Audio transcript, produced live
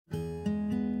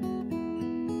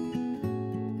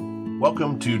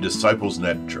Welcome to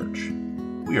DisciplesNet Church.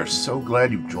 We are so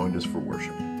glad you've joined us for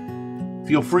worship.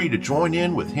 Feel free to join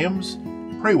in with hymns,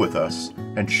 pray with us,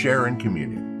 and share in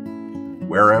communion.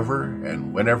 Wherever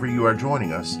and whenever you are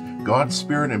joining us, God's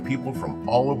Spirit and people from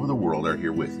all over the world are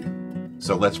here with you.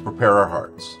 So let's prepare our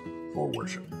hearts for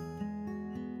worship.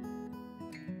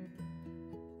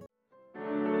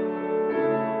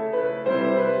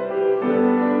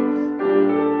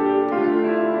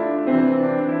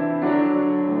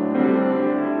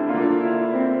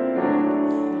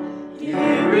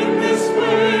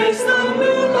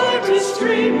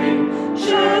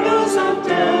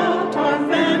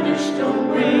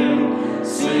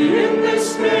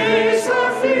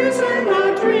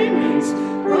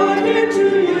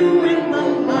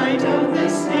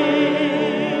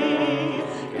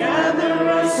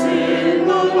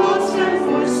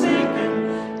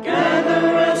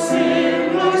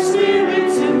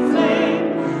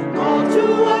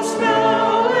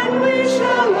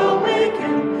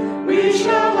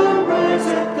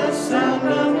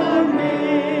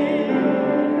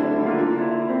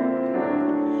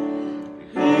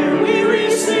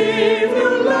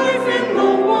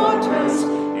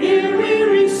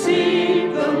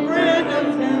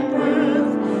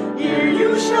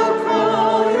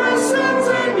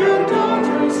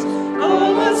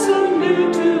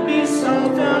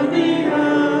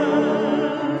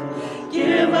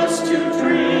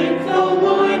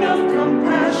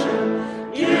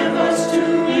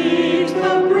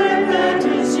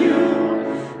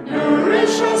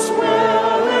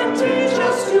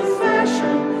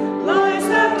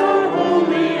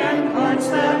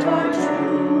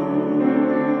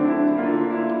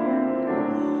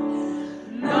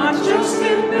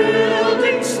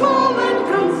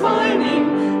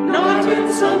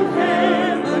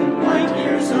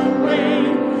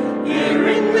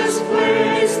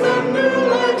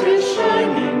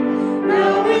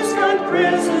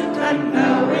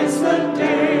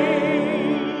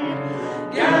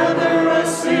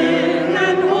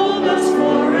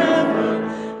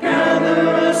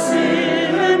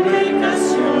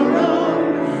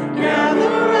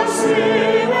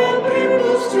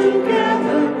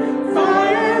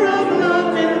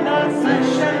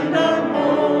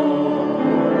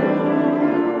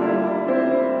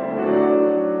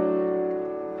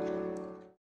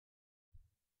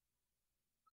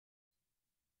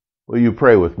 Will you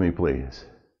pray with me, please?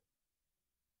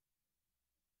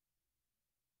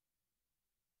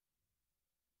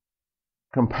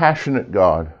 Compassionate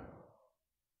God,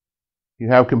 you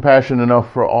have compassion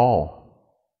enough for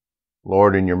all.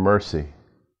 Lord, in your mercy,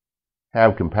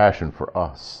 have compassion for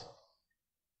us.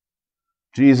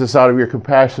 Jesus, out of your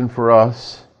compassion for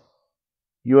us,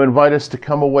 you invite us to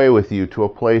come away with you to a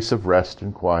place of rest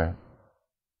and quiet.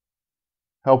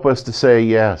 Help us to say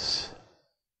yes,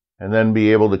 and then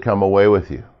be able to come away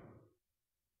with you.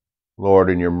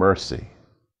 Lord, in your mercy,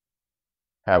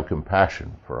 have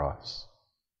compassion for us.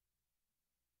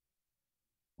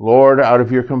 Lord, out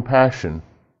of your compassion,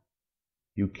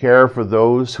 you care for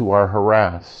those who are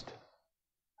harassed,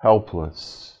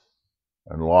 helpless,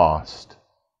 and lost.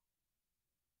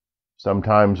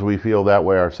 Sometimes we feel that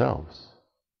way ourselves.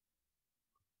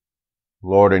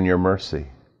 Lord, in your mercy,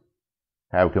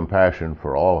 have compassion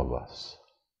for all of us.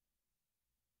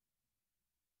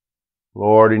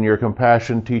 Lord, in your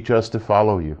compassion, teach us to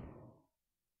follow you,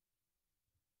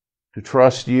 to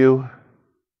trust you,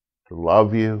 to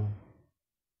love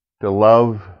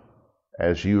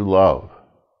as you love.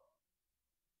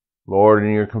 Lord,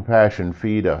 in your compassion,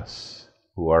 feed us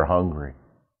who are hungry,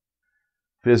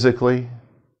 physically,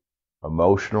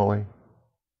 emotionally,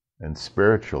 and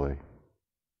spiritually.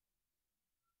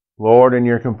 Lord, in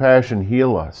your compassion,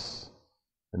 heal us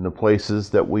in the places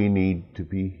that we need to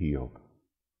be healed.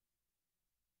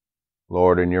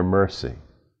 Lord, in your mercy,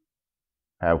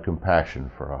 have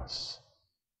compassion for us.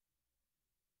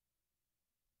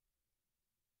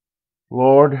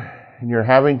 Lord, in your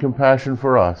having compassion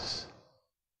for us,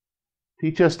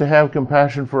 teach us to have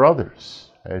compassion for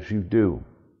others as you do.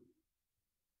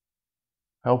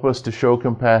 Help us to show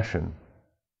compassion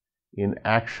in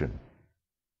action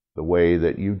the way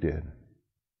that you did.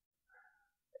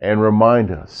 And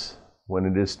remind us when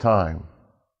it is time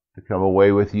to come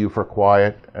away with you for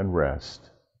quiet and rest.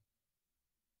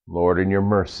 Lord, in your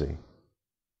mercy,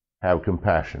 have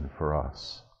compassion for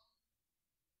us.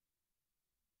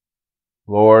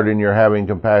 Lord, in your having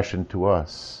compassion to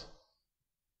us,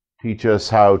 teach us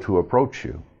how to approach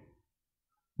you,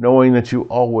 knowing that you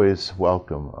always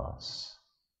welcome us.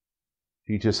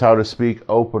 Teach us how to speak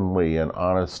openly and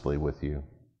honestly with you,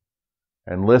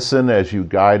 and listen as you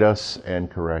guide us and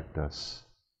correct us.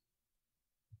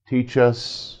 Teach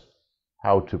us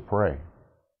how to pray,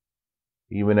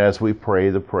 even as we pray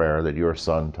the prayer that your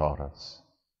Son taught us.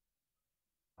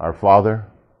 Our Father,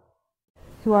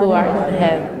 who art in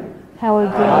heaven,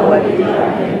 hallowed be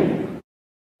thy name.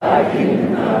 Thy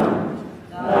kingdom come,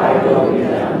 thy will be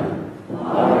done,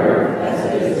 on earth as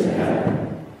it is in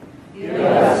heaven. Give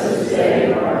us this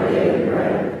day our daily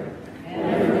bread,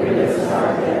 and forgive us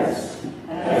our debts,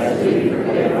 as we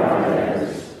forgive our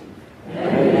debtors.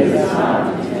 And lead us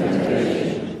not into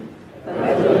temptation,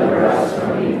 but deliver us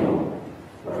from evil.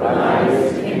 For thine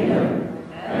is the kingdom,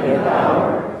 and the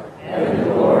power, and the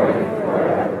glory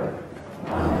forever.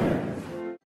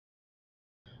 Amen.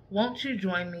 Won't you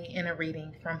join me in a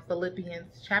reading from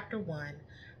Philippians chapter 1,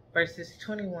 verses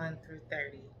 21 through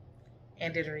 30?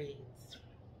 And it reads,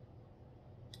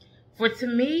 For to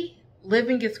me,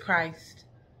 living is Christ,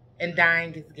 and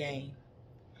dying is gain.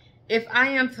 If I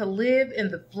am to live in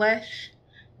the flesh,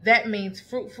 that means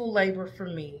fruitful labor for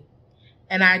me,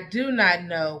 and I do not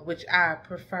know which I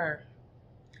prefer.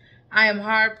 I am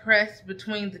hard pressed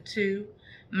between the two.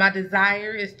 My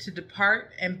desire is to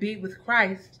depart and be with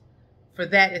Christ, for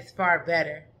that is far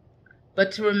better.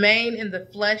 But to remain in the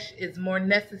flesh is more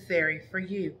necessary for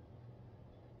you.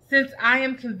 Since I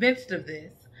am convinced of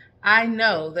this, I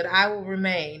know that I will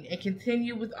remain and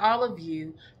continue with all of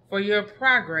you for your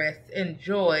progress and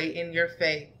joy in your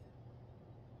faith,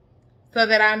 so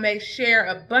that I may share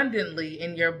abundantly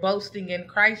in your boasting in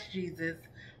Christ Jesus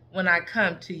when I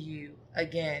come to you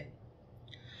again.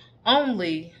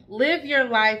 Only live your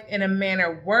life in a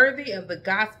manner worthy of the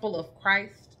gospel of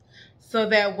Christ, so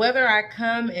that whether I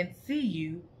come and see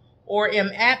you or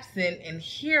am absent and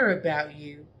hear about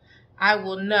you, I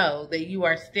will know that you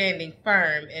are standing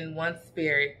firm in one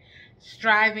spirit,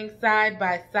 striving side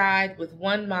by side with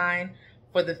one mind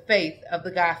for the faith of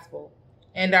the gospel,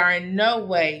 and are in no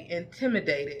way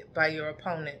intimidated by your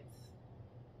opponents.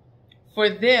 For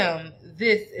them,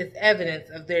 this is evidence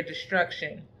of their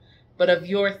destruction, but of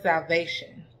your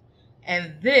salvation.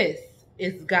 And this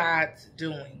is God's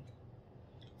doing.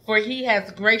 For he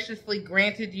has graciously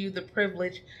granted you the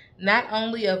privilege not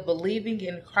only of believing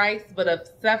in Christ, but of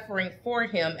suffering for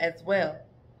him as well,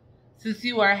 since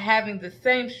you are having the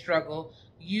same struggle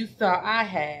you saw I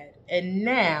had, and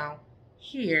now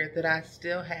hear that I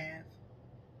still have.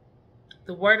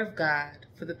 The word of God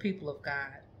for the people of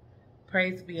God.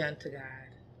 Praise be unto God.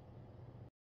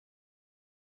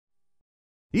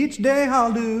 Each day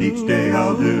I'll do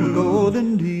a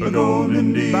golden deed,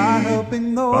 by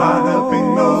helping those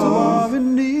who are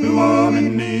in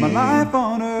need. My life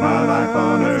on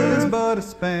earth is but a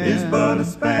span,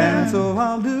 and so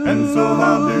I'll do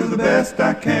the best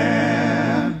I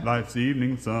can. Life's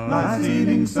evening sun,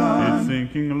 is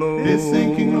sinking low,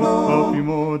 a few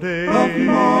more days,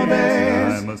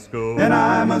 and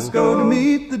I must go to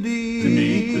meet the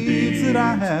deeds that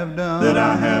I have done,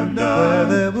 where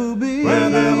there will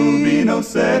be no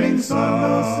setting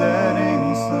sun.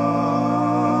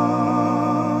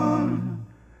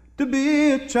 To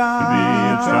be a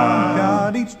child of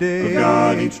God each day,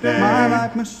 my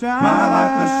life must shine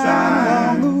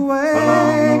along the way.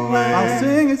 I'll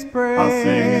sing His praise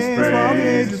while the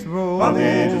ages roll,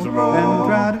 and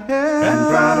try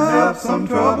to help some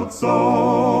troubled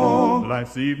soul.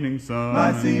 Life's evening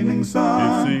sun, is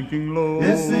sinking low, a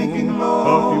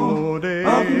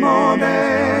few more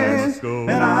days,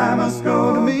 and I must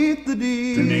go to meet the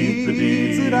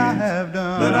deeds that I have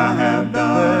done,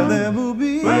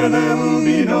 where there will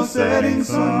be no setting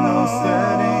sun.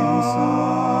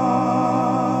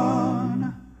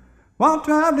 While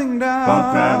traveling down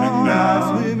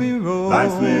life's weary road,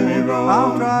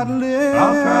 I'll try to live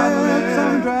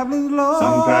some travelers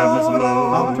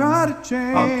low. I'll try to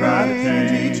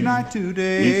change each night to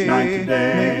day,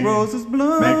 make roses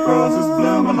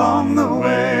bloom along the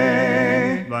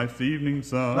way. Life's evening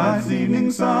sun, is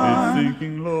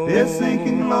sinking low,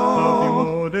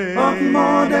 a few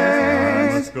more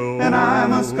days, and I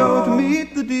must go to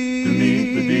meet the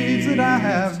deeds that I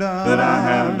have done,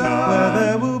 where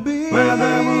there will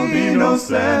be no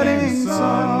setting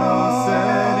sun.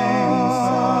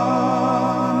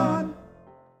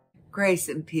 Grace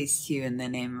and peace to you in the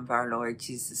name of our Lord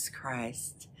Jesus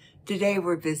Christ. Today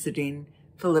we're visiting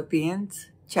Philippians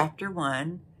chapter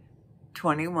 1,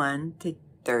 21 to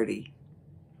 30.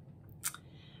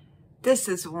 This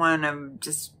is one of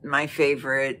just my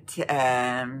favorite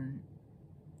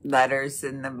letters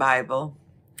in the Bible.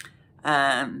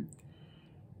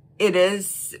 It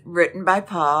is written by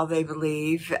Paul, they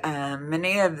believe.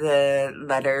 Many of the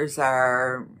letters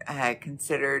are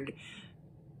considered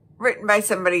written by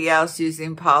somebody else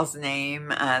using Paul's name.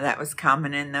 That was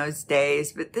common in those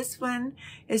days, but this one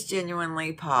is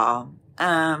genuinely Paul.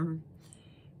 And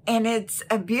it's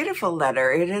a beautiful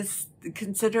letter. It is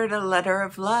considered a letter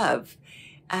of love.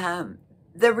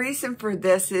 The reason for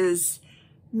this is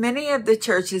many of the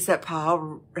churches that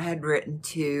Paul had written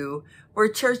to were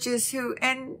churches who,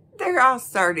 and they're all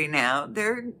starting out,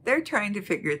 they're trying to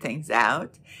figure things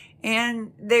out,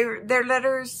 and their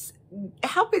letters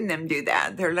helping them do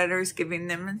that. Their letters giving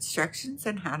them instructions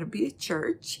on how to be a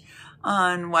church,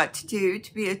 on what to do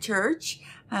to be a church,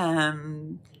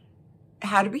 how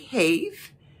to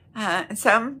behave,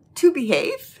 some to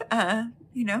behave,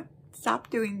 stop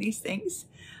doing these things.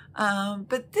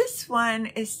 But this one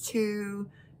is to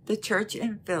the church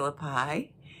in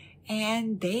Philippi,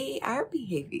 and they are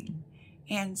behaving.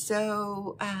 And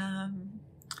so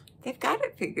they've got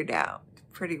it figured out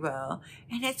pretty well.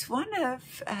 And it's one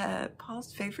of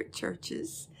Paul's favorite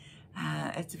churches.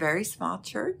 It's a very small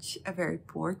church, a very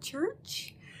poor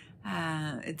church.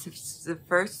 It's the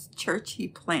first church he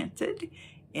planted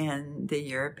in the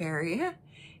Europe area.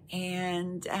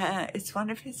 And it's one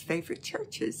of his favorite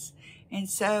churches. And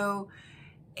so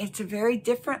it's a very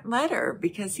different letter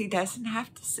because he doesn't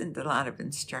have to send a lot of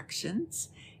instructions.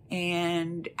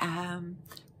 And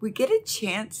we get a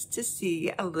chance to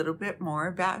see a little bit more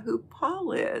about who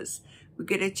Paul is. We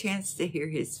get a chance to hear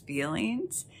his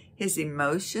feelings, his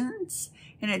emotions,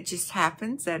 and it just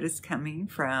happens that it's coming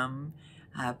from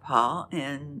Paul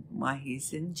while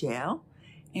he's in jail.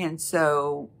 And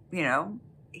so,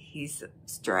 he's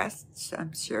stressed,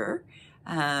 I'm sure,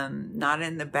 not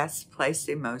in the best place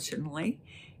emotionally.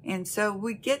 And so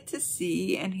we get to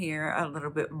see and hear a little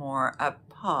bit more of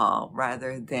Paul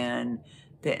rather than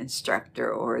the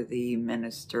instructor or the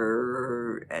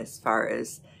minister as far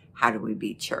as how do we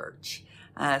be church.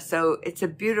 So it's a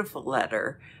beautiful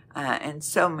letter in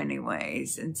so many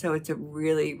ways. And so it's a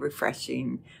really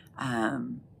refreshing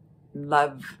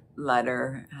love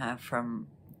letter from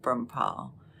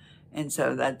Paul. And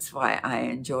so that's why I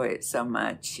enjoy it so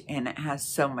much. And it has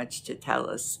so much to tell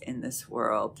us in this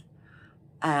world.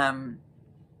 In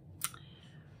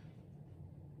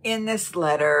this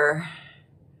letter,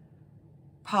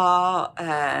 Paul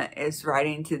is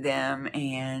writing to them,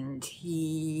 and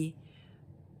he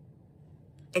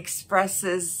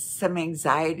expresses some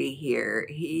anxiety here.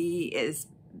 He is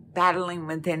battling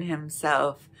within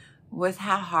himself with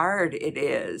how hard it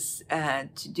is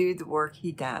to do the work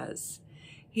he does.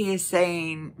 He is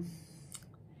saying,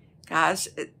 gosh,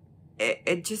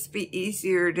 it'd just be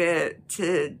easier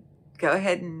to go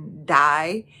ahead and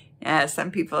die.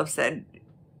 Some people have said,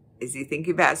 is he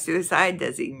thinking about suicide?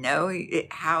 Does he know?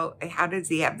 How does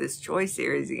he have this choice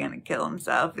here? Is he going to kill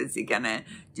himself? Is he going to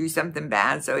do something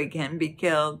bad so he can be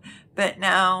killed? But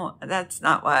no, that's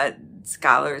not what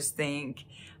scholars think.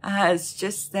 It's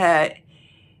just that,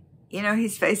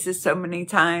 he's faced this so many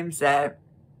times that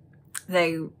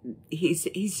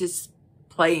he's just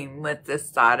playing with this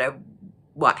thought of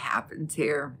what happens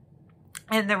here.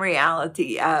 And the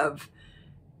reality of,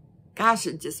 gosh,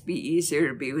 it'd just be easier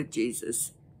to be with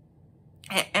Jesus.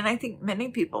 And I think many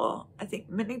people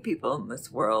in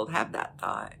this world have that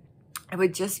thought. It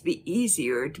would just be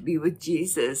easier to be with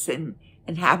Jesus and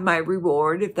have my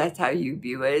reward, if that's how you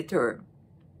view it, or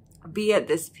be at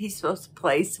this peaceful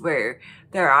place where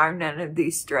there are none of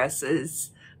these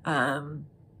stresses. And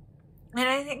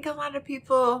I think a lot of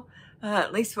people,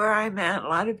 at least where I'm at, a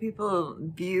lot of people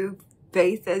view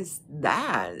faith as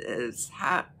that, as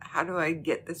how do I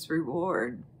get this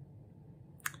reward?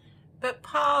 But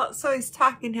Paul, so he's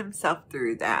talking himself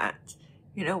through that.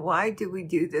 Why do we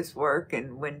do this work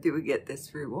and when do we get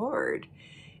this reward?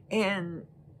 And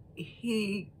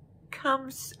he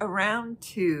comes around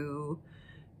to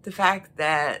the fact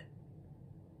that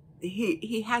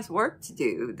he has work to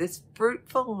do, this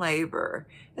fruitful labor.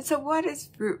 And so what is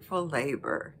fruitful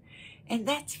labor? And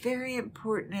that's very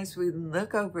important as we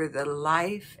look over the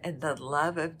life and the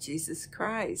love of Jesus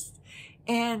Christ.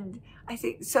 And I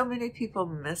think so many people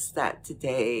miss that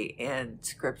today in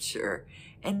Scripture.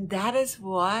 And that is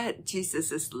what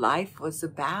Jesus' life was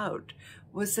about,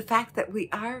 was the fact that we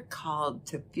are called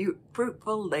to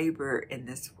fruitful labor in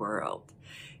this world.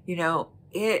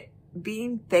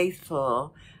 Being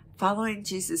faithful, following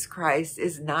Jesus Christ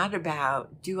is not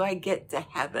about, do I get to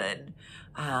heaven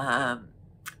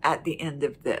at the end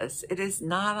of this? It is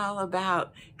not all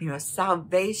about,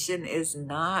 salvation is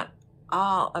not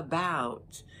all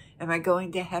about, am I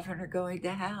going to heaven or going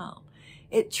to hell?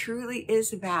 It truly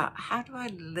is about, how do I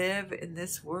live in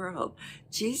this world?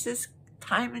 Jesus,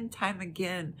 time and time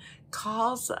again,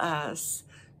 calls us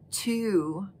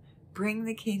to bring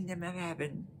the kingdom of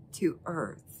heaven to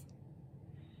earth.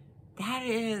 That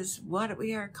is what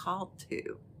we are called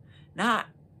to. Not,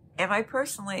 am I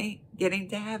personally getting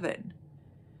to heaven?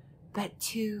 But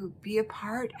to be a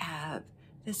part of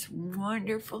this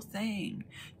wonderful thing,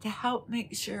 to help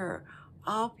make sure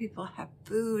all people have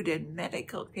food and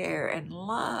medical care and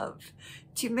love,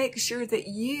 to make sure that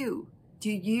do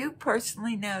you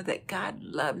personally know that God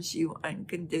loves you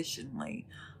unconditionally,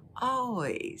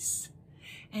 always?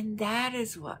 And that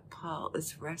is what Paul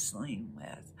is wrestling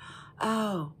with.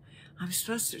 Oh, I'm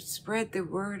supposed to spread the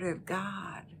word of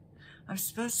God. I'm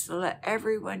supposed to let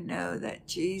everyone know that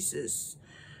Jesus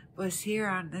was here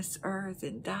on this earth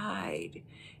and died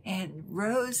and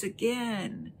rose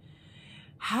again.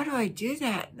 How do I do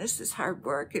that? This is hard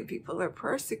work and people are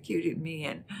persecuting me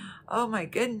and oh my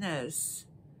goodness.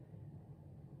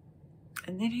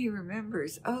 And then he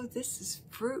remembers, oh, this is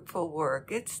fruitful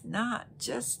work. It's not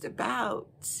just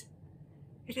about.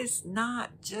 It is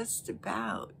not just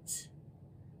about.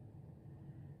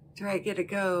 Do I get to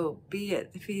go be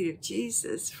at the feet of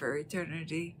Jesus for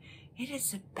eternity? It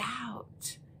is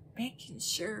about making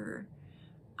sure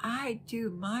I do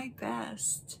my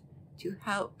best to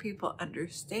help people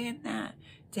understand that,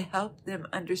 to help them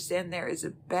understand there is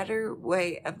a better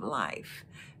way of life,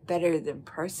 better than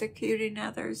persecuting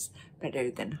others,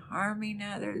 better than harming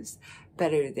others,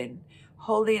 better than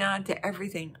holding on to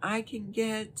everything I can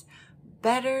get,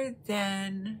 better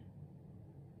than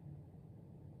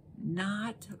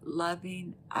not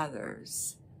loving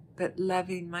others, but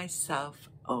loving myself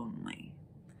only.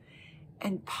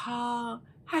 And Paul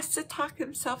has to talk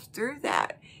himself through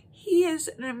that. He is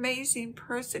an amazing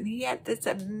person. He had this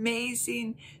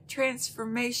amazing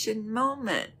transformation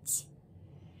moment.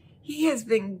 He has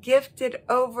been gifted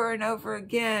over and over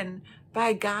again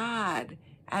by God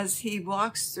as he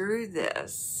walks through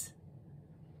this.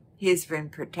 He has been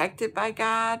protected by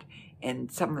God in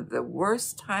some of the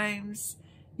worst times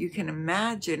you can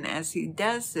imagine as he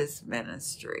does this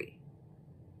ministry.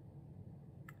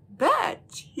 But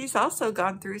he's also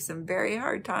gone through some very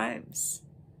hard times.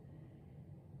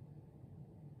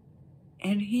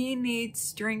 And he needs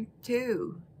strength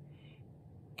too.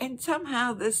 And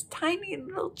somehow this tiny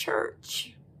little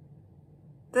church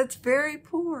that's very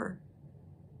poor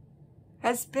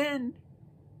has been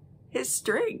his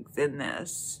strength in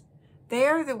this. They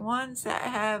are the ones that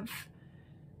have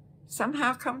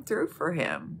somehow come through for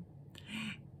him.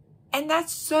 And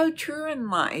that's so true in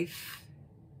life.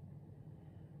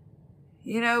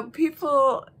 You know,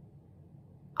 people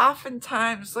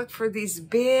oftentimes look for these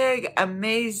big,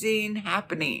 amazing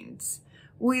happenings.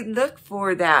 We look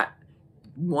for that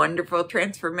wonderful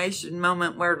transformation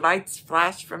moment where lights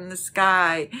flash from the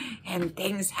sky and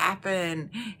things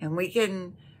happen and we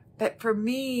can, but for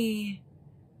me,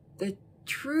 the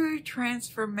true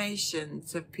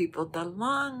transformations of people, the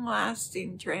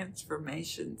long-lasting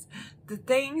transformations, the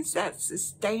things that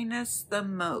sustain us the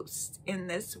most in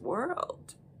this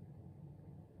world,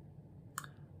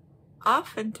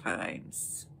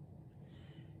 oftentimes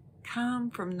come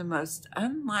from the most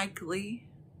unlikely,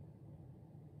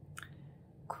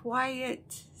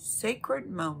 quiet, sacred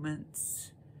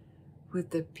moments with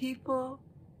the people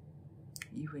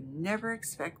you would never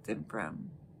expect them from.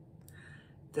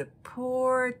 The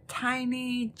poor,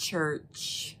 tiny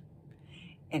church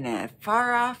in a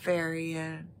far-off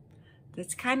area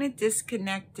that's kind of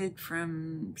disconnected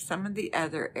from some of the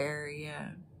other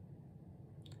area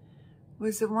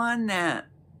was the one that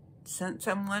sent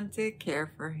someone to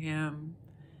care for him,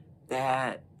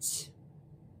 that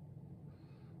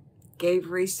gave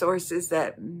resources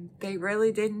that they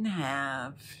really didn't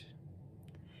have,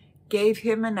 gave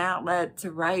him an outlet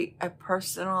to write a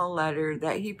personal letter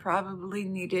that he probably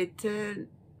needed to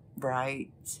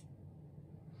write.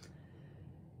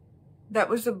 That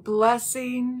was a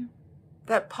blessing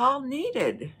that Paul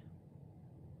needed.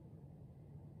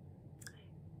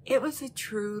 It was a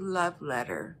true love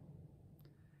letter.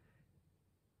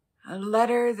 A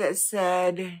letter that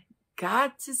said,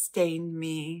 God sustained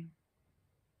me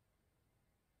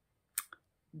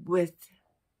with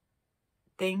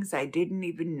things I didn't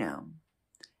even know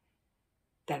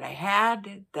that I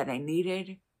had, that I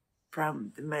needed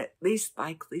from the least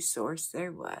likely source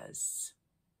there was.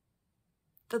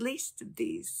 The least of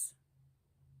these.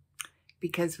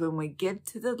 Because when we give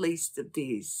to the least of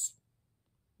these,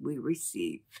 we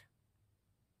receive.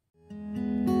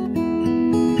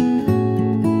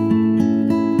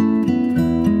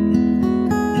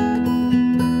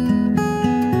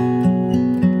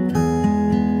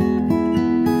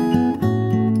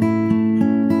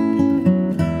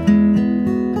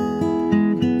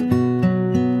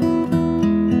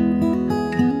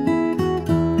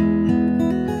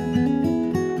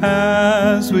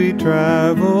 As As we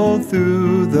travel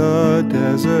through the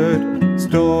desert,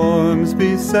 storms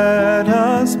beset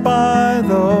us by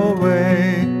the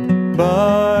way.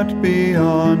 But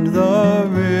beyond the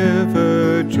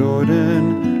river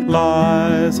Jordan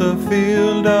lies a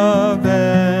field of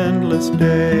endless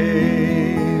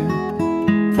day.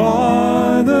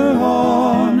 Farther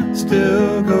on,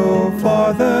 still go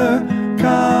farther,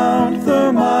 count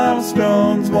the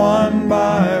milestones one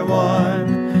by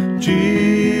one.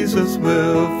 Jesus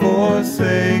will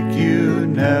forsake you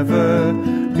never,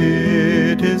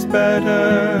 it is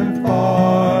better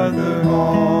farther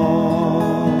on.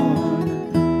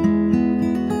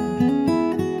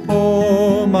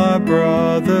 Oh, my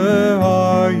brother,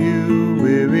 are you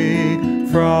weary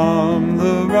from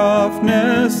the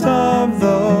roughness of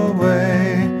the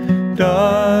way?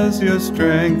 Does your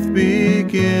strength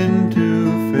begin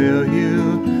to fail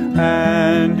you,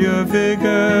 and your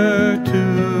vigor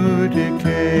to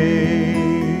decay?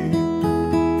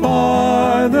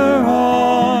 Farther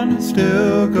on,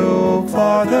 still go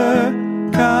farther,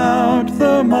 count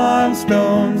the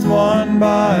milestones one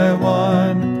by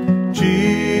one.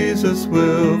 Jesus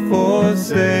will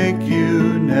forsake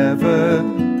you never,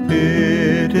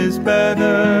 it is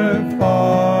better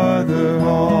farther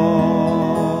on.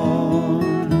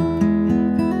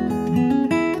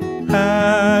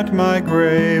 At my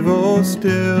grave, oh,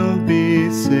 still be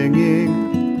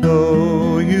singing,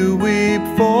 though you weep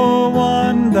for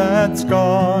one that's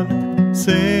gone.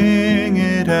 Sing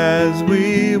it as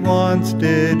we once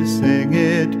did sing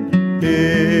it,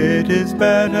 it is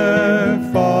better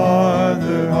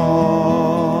farther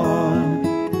on.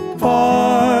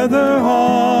 Farther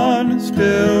on,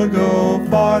 still go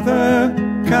farther,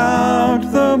 count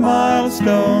the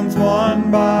milestones one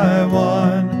by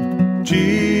one.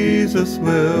 Jesus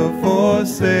will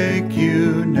forsake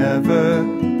you never,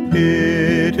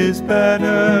 it is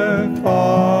better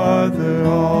farther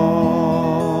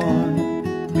on.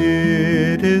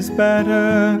 It is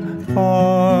better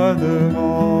farther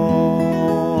on.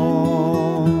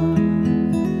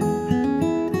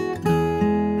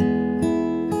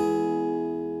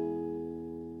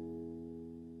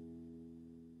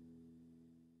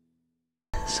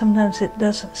 Sometimes it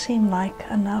doesn't seem like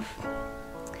enough.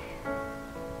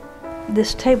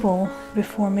 This table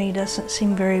before me doesn't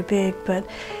seem very big, but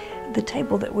the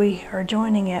table that we are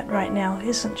joining at right now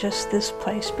isn't just this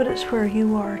place, but it's where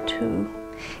you are too.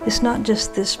 It's not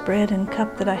just this bread and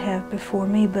cup that I have before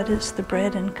me, but it's the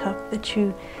bread and cup that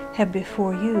you have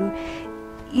before you,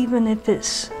 even if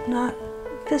it's not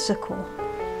physical,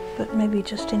 but maybe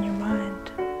just in your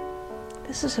mind.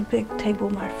 This is a big table,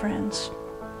 my friends.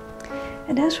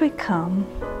 And as we come,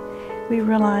 we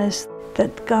realize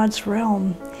that God's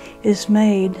realm is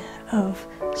made of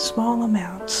small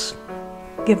amounts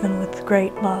given with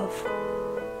great love.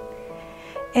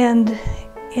 And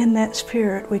in that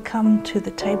spirit, we come to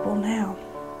the table now.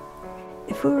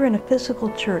 If we were in a physical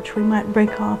church, we might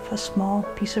break off a small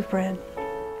piece of bread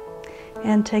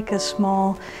and take a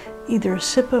small, either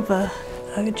sip of a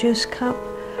juice cup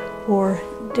or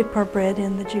dip our bread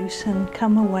in the juice and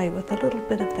come away with a little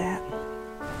bit of that.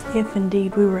 If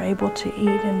indeed we were able to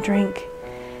eat and drink.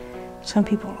 Some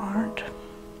people aren't.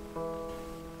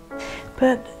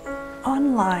 But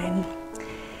online,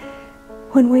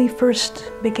 when we first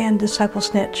began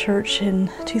DisciplesNet Church in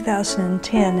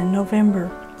 2010 in November,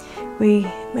 we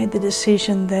made the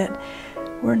decision that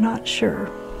we're not sure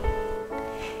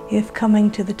if coming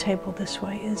to the table this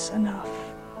way is enough.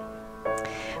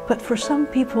 But for some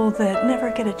people that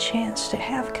never get a chance to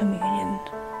have communion,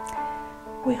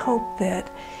 we hope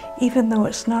that even though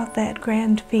it's not that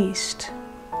grand feast,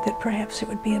 that perhaps it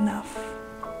would be enough.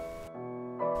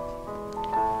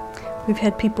 We've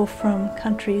had people from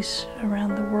countries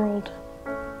around the world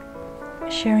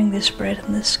sharing this bread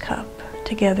and this cup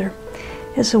together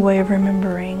as a way of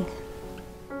remembering.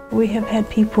 We have had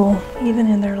people, even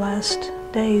in their last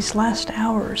days, last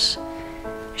hours,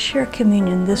 share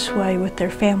communion this way with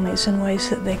their families in ways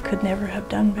that they could never have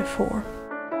done before.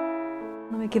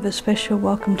 Let me give a special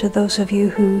welcome to those of you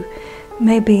who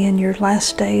may be in your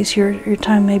last days. Your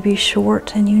time may be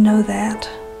short, and you know that.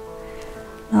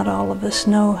 Not all of us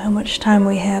know how much time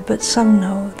we have, but some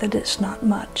know that it's not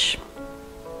much.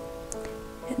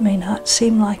 It may not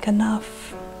seem like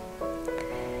enough.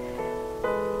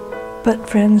 But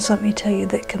friends, let me tell you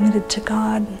that committed to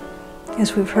God,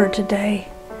 as we've heard today,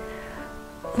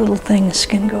 little things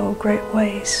can go great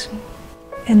ways.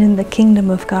 And in the kingdom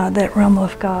of God, that realm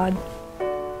of God,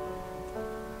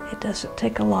 it doesn't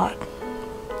take a lot.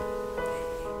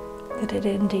 That it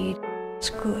indeed is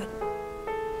good.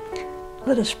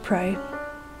 Let us pray.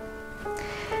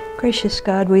 Gracious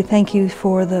God, we thank you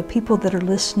for the people that are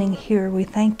listening here. We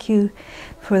thank you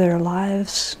for their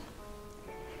lives.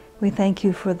 We thank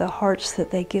you for the hearts that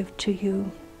they give to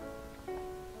you.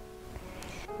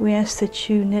 We ask that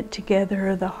you knit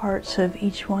together the hearts of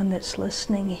each one that's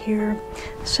listening here,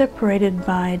 separated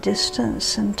by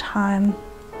distance and time,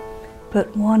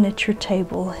 but one at your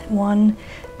table, one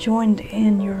joined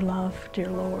in your love, dear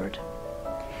Lord.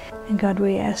 And God,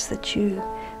 we ask that you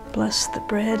bless the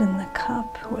bread and the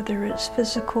cup, whether it's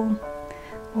physical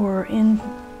or in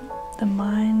the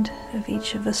mind of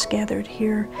each of us gathered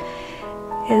here,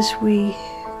 as we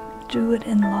do it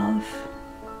in love.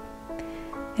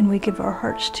 And we give our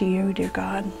hearts to you, dear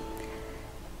God.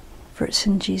 For it's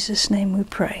in Jesus' name we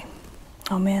pray.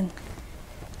 Amen.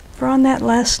 For on that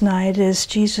last night, as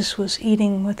Jesus was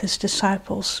eating with his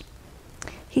disciples,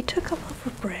 he took a loaf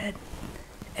of bread,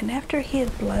 and after he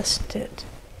had blessed it,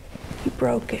 he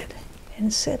broke it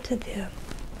and said to them,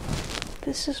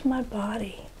 "This is my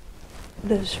body,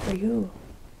 that is for you.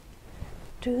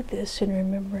 Do this in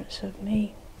remembrance of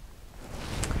me."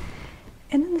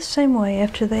 And in the same way,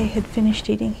 after they had finished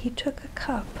eating, he took a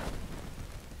cup.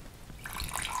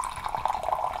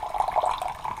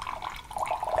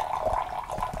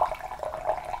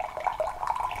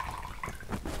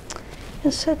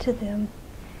 And said to them,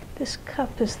 "This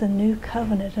cup is the new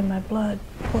covenant in my blood,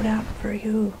 poured out for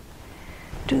you.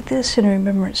 Do this in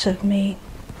remembrance of me.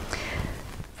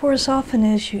 For as often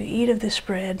as you eat of this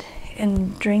bread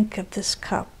and drink of this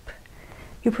cup,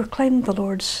 you proclaim the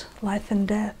Lord's life and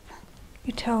death.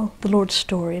 You tell the Lord's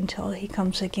story until he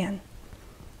comes again.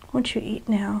 Won't you eat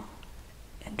now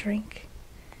and drink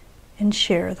and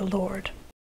share the Lord?"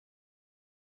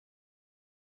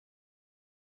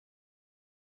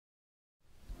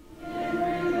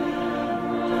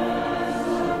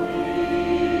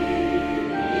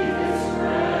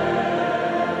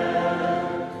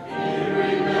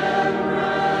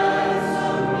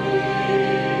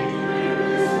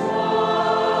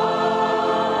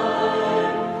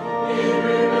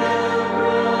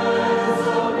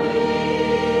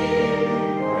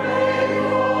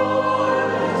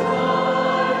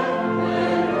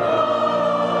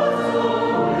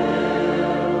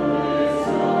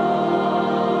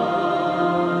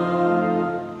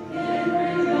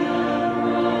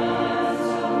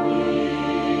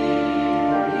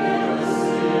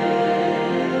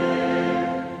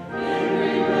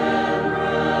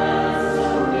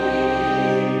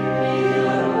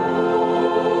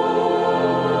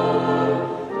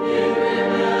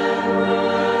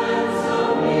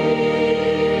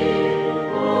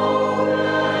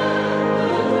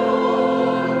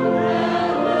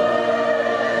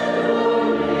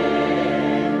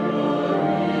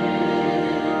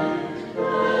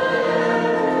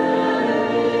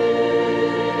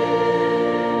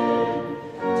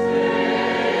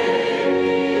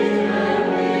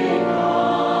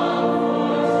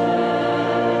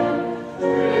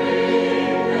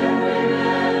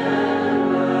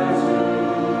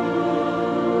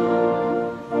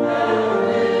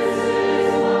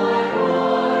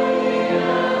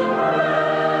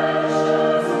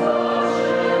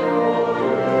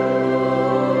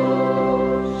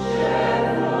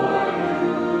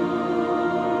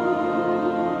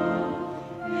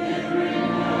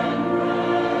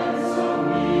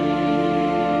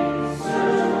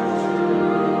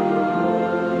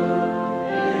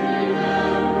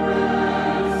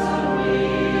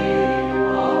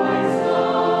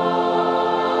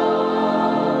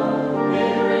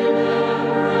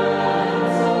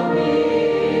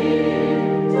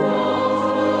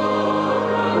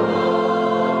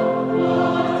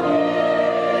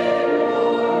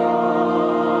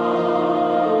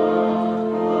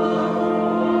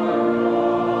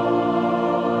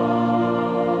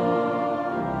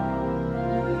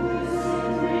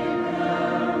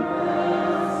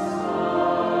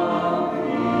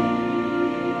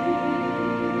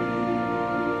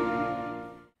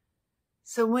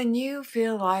 So when you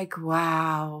feel like,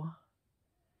 wow,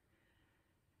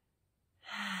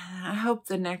 I hope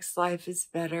the next life is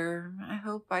better. I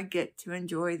hope I get to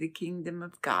enjoy the kingdom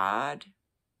of God.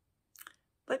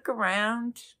 Look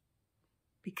around,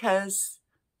 because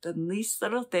the least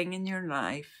little thing in your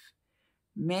life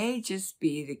may just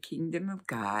be the kingdom of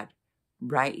God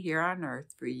right here on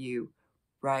earth for you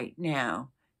right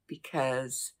now,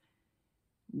 because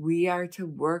we are to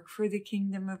work for the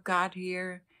kingdom of God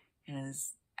here. And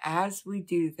as we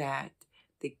do that,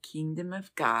 the kingdom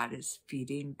of God is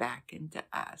feeding back into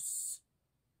us.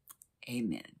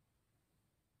 Amen.